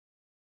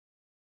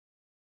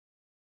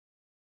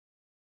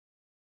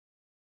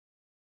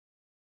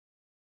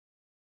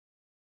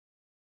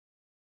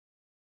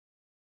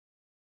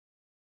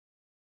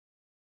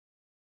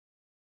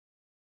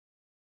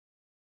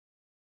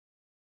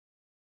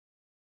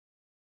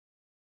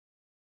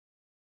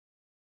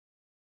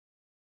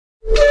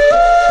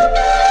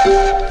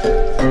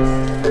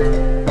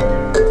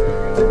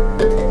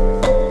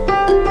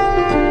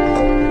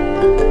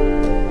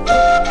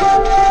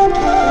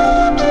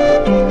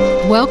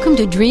Welcome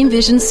to Dream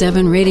Vision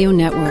 7 Radio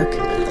Network,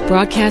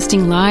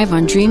 broadcasting live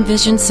on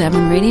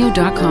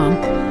dreamvision7radio.com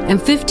and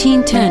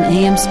 1510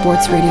 AM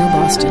Sports Radio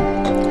Boston.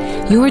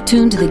 You are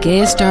tuned to the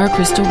Gaea Star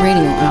Crystal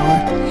Radio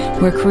Hour,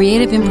 where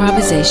creative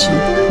improvisation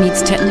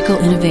meets technical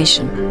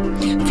innovation,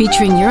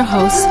 featuring your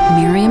hosts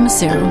Mariam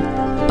Massaro,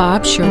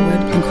 Bob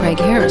Sherwood, and Craig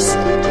Harris,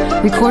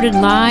 recorded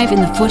live in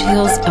the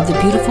foothills of the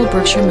beautiful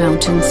Berkshire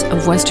Mountains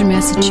of western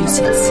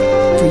Massachusetts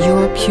for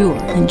your pure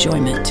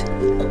enjoyment.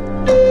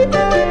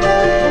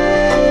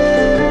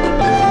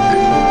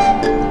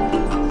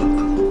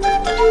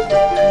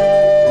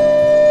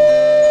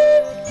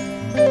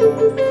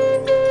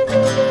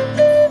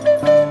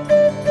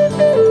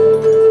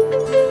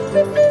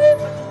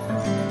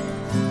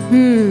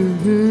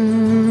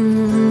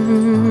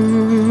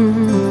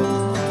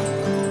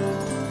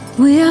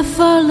 We are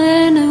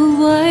falling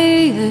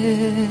away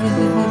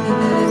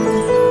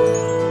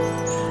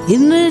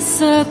in this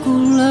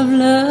circle of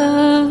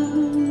love.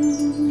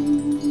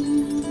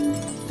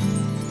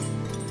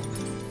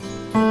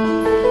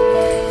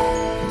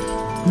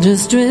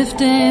 Just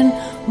drifting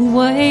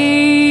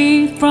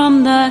away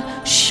from the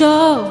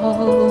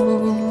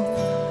shore,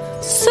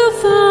 so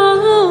far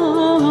away.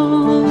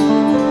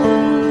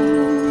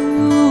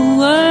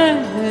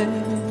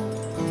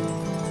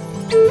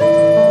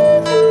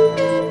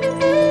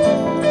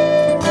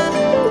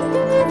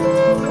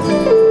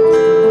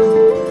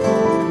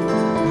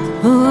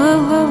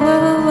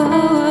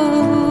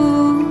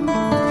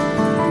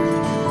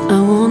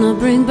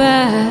 Bring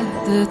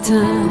back the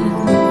time,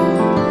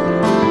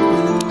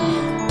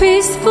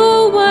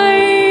 peaceful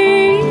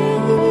way.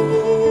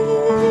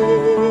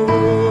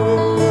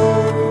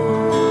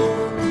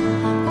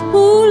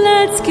 Oh,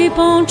 let's keep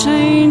on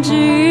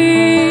changing.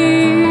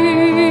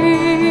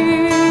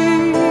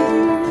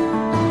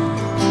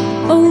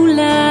 Oh,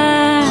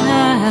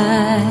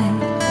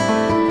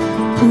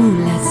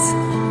 let's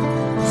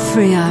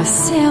free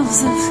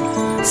ourselves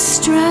of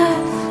strife.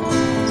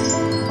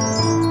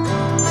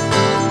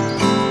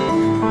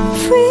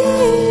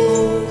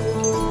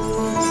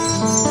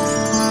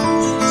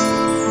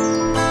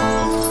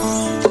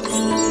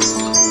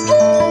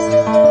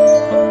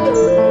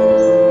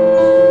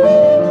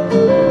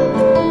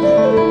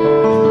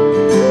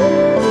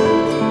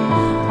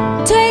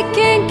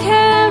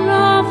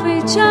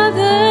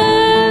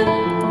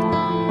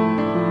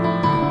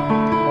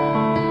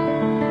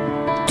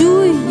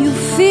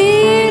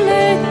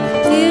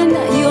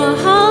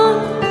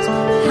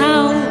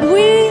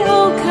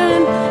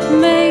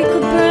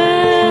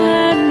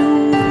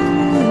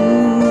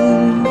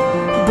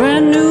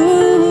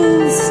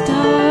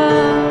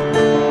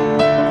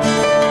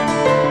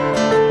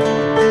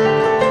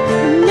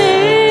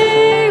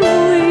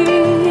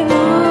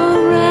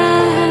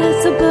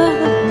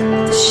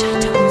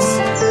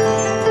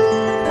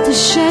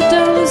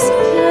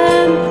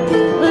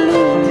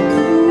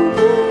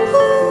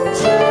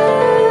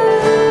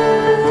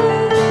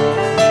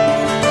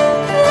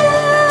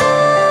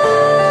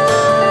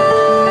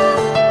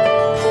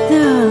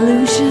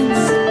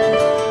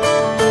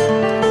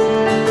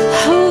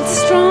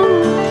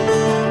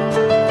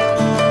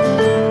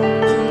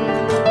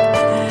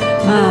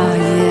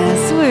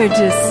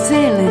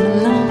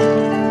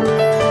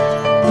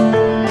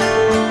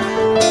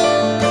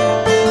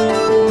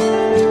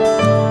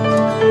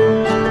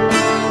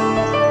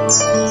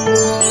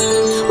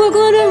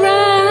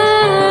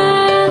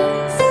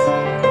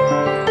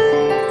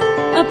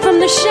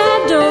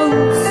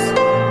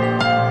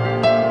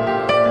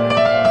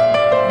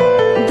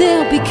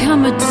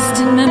 Become a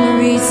distant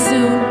memory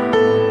soon.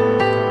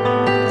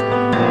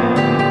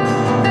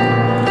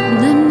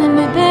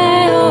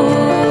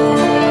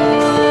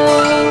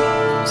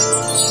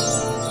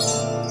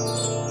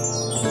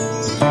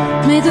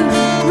 May the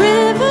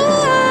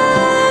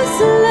rivers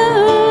of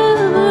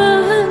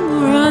love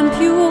run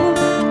pure.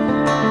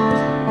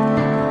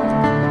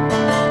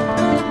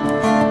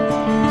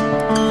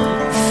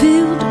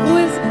 Filled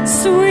with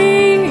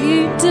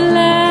sweet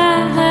delight.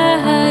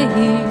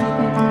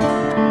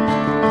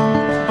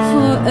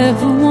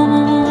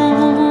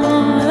 Everyone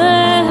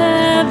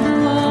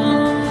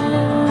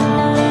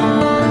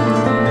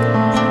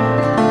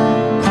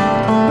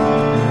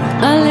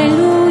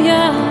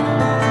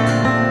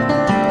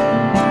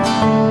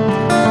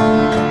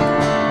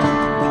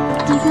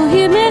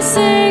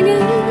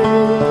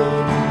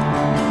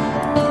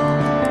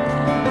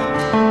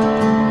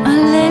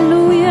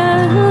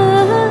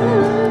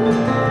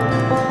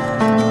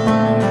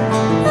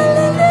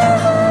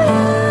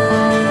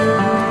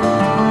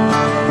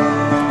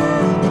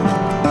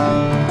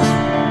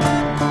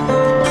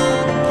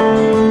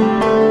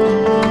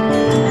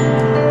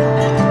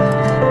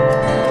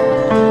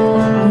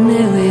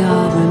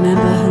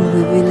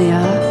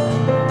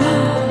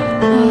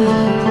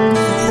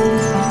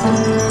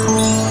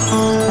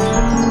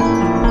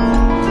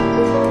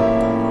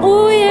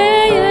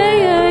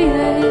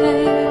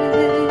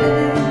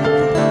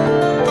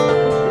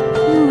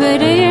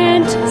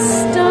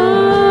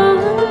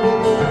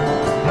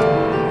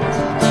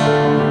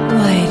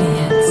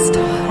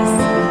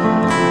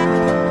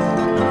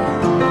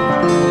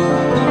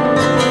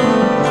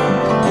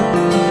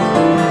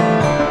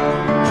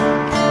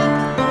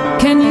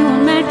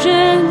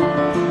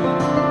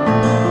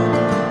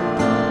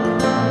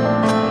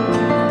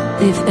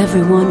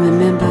Everyone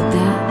remembered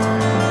that.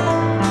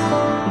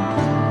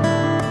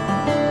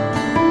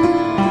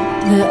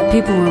 The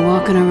people were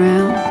walking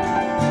around.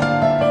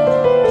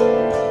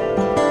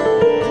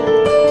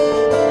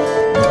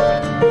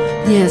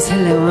 Yes,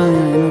 hello,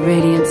 I'm a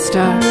radiant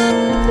star.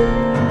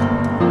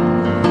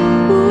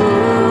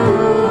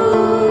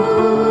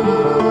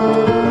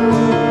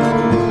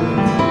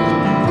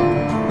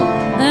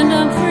 And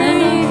I'm free.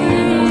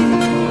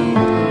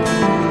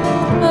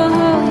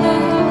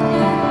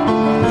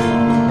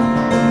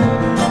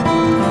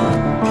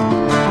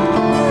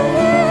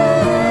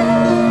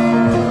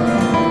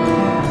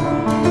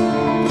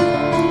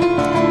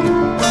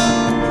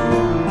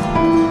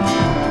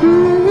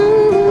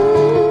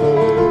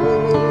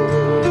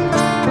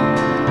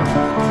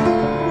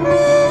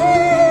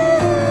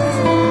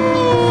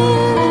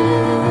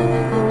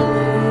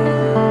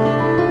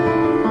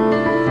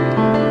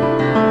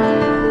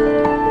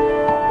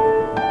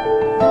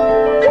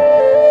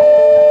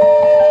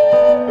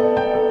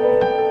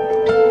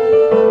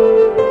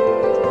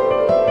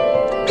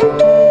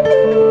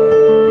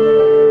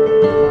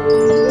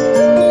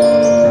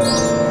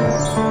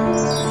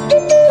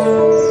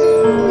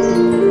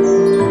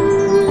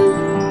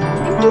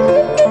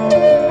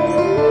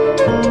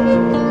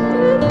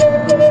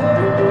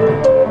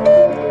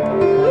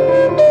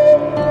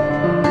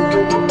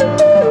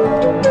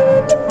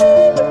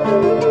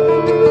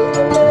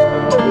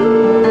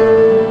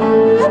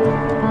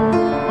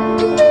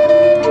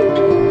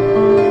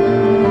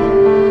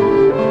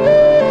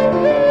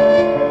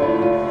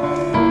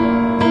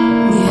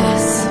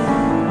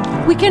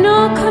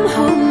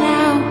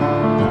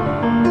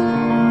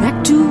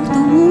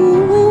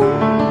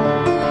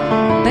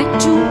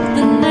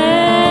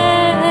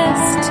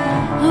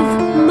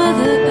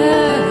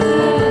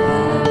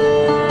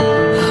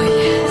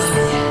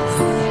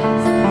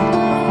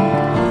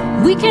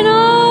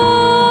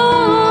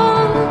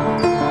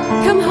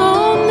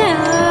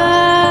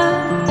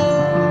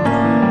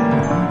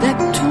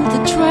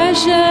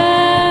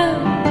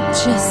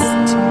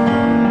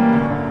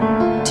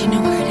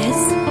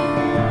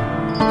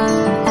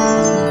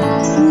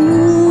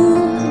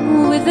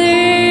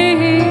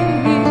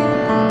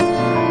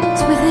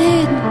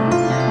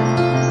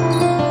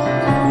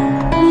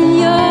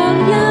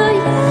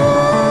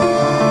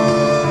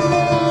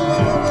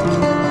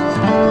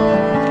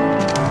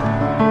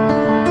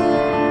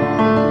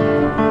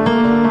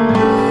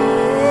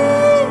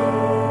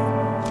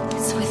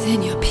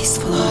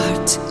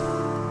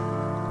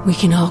 We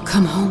can all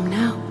come home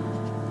now.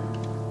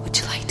 Would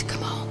you like to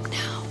come home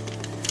now?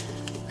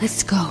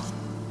 Let's go.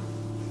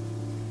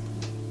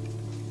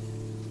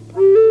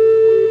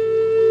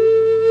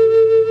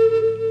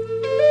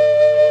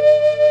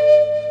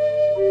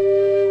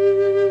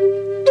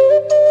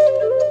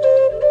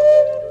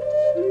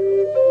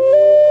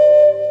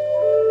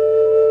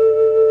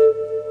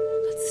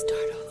 Let's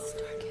start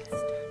over again.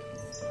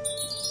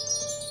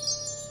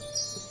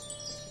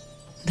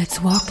 Let's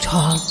walk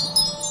tall,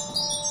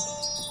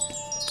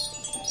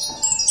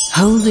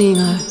 holding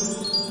our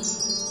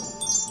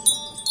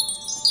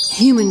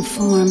human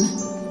form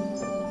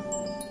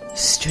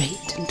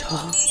straight and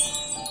tall.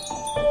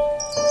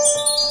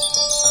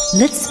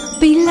 Let's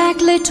be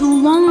like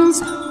little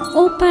ones,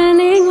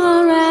 opening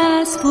our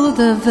eyes for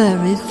the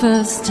very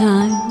first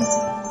time.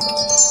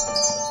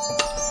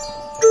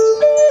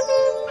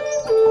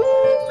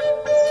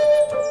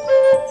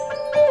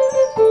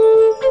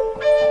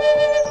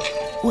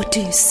 What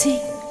do you see?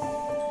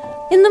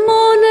 In the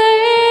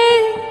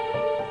morning,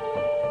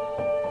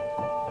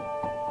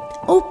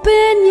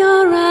 open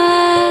your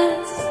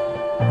eyes.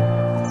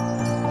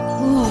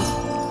 Oh,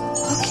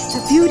 look at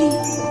the beauty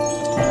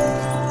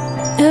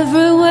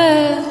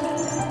everywhere.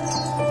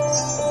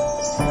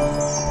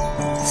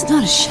 It's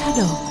not a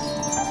shadow.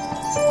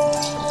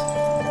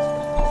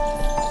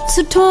 It's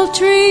a tall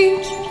tree,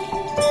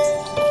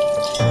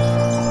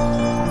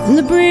 and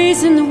the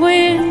breeze and the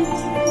wind,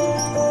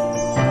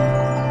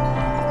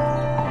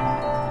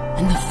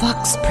 and the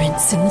fox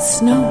prints in the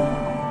snow.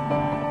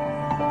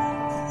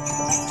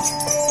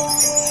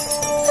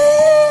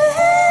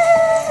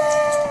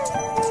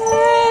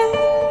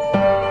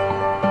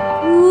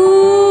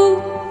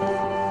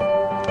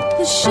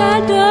 The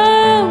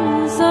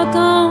shadows are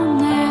gone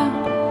now.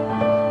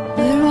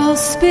 We're all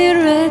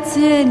spirits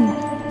in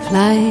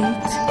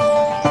flight.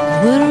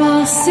 We're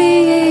all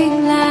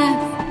seeing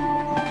life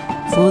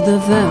for the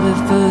very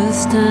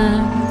first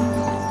time.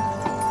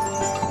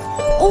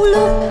 Oh,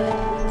 look,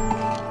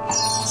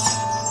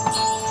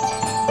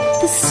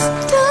 the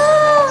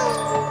stars,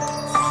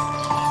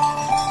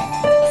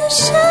 they're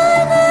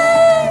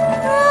shining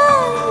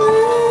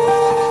brightly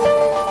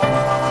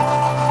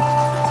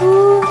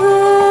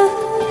over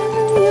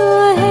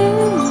your head.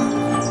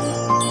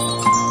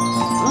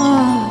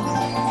 Oh,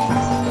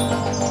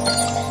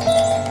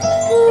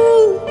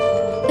 ooh,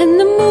 and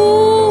the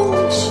moon,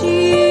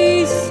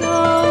 she's so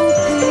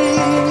big,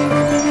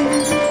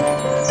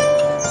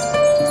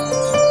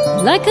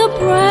 like a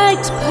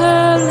bright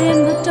pearl in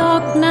the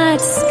dark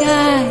night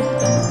sky.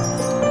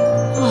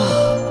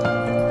 Oh,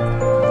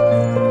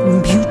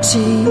 beautiful.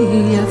 see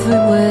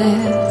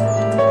everywhere.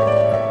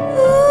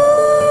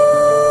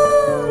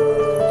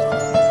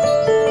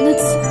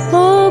 Let's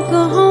all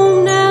go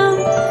home now,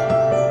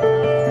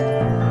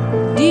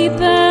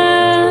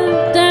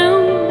 deeper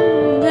down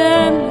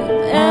than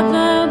we've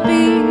ever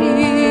been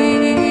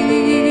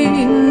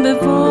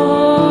before.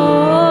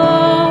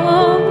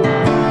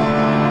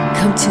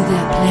 Come to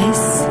that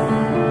place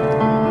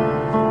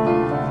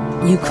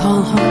you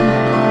call home.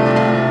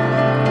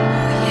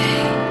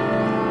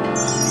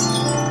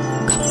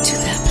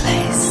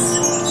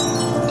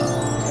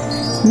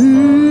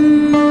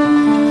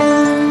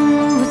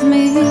 With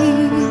me, yeah.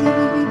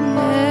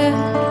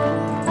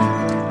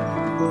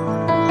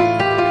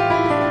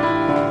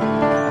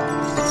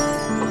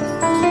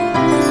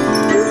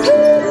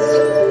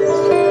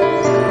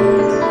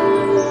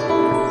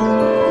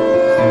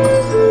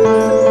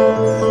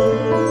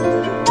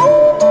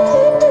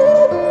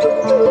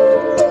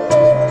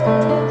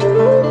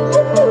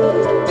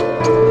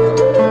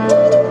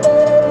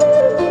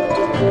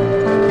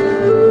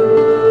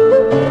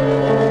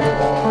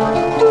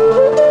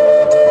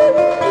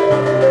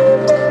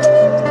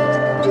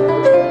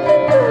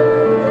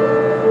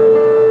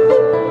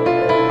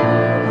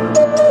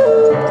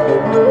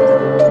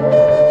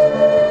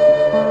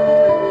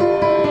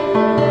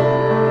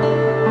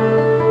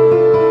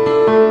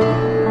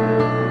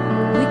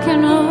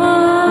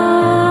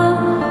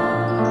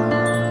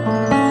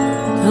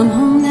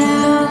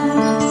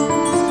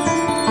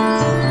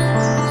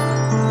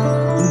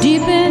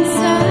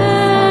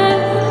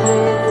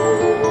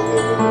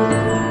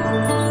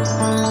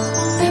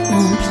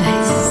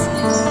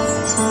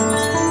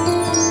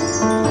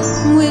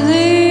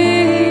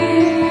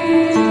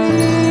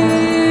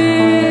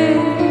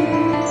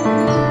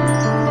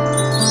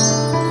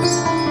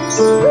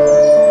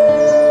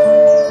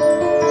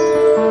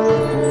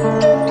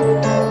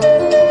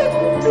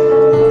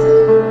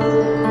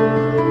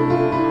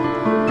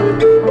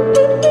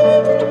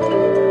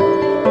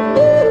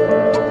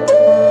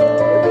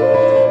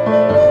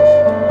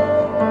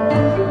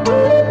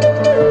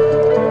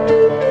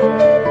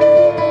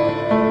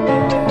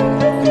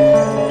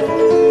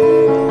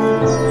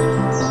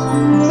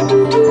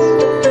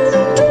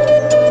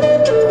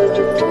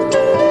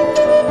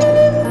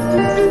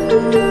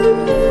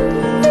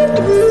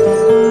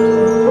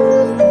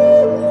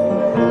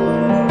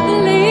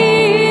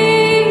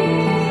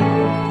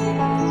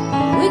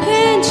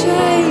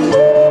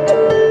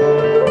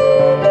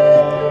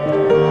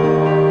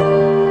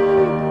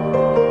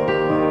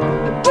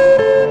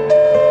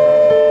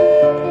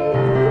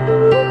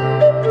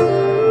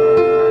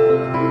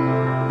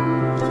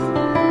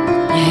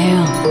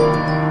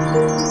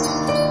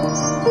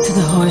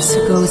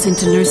 Who goes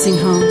into nursing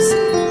homes,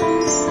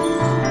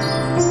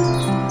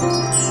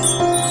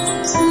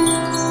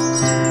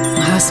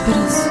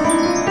 hospitals,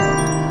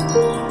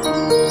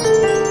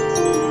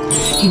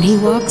 and he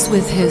walks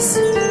with his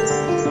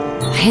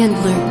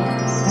handler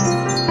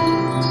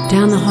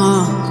down the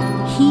hall.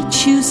 He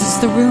chooses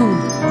the room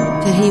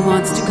that he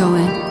wants to go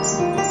in,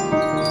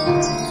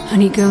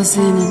 and he goes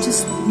in and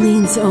just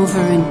leans over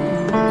and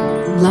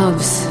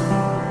loves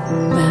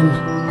them.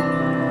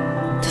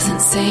 Doesn't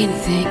say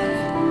anything.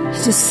 He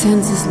just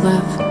sends his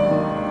love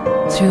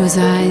through his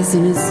eyes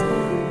and his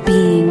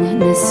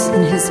beingness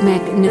and his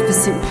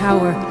magnificent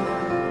power.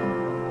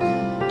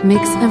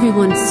 Makes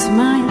everyone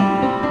smile,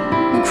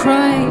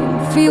 cry,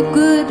 feel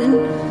good,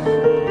 and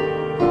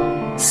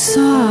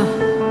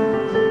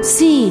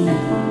seen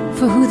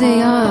for who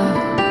they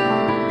are.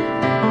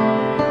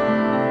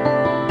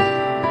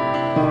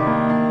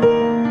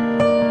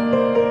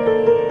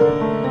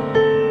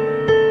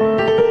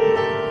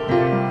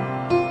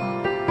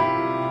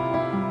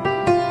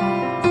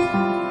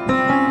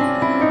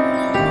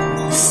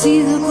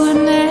 See the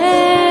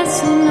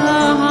goodness in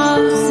our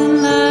hearts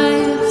and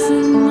lives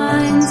and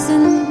minds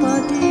and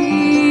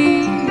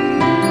body.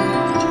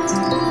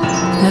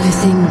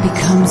 Everything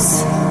becomes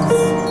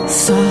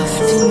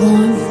soft and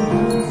warm.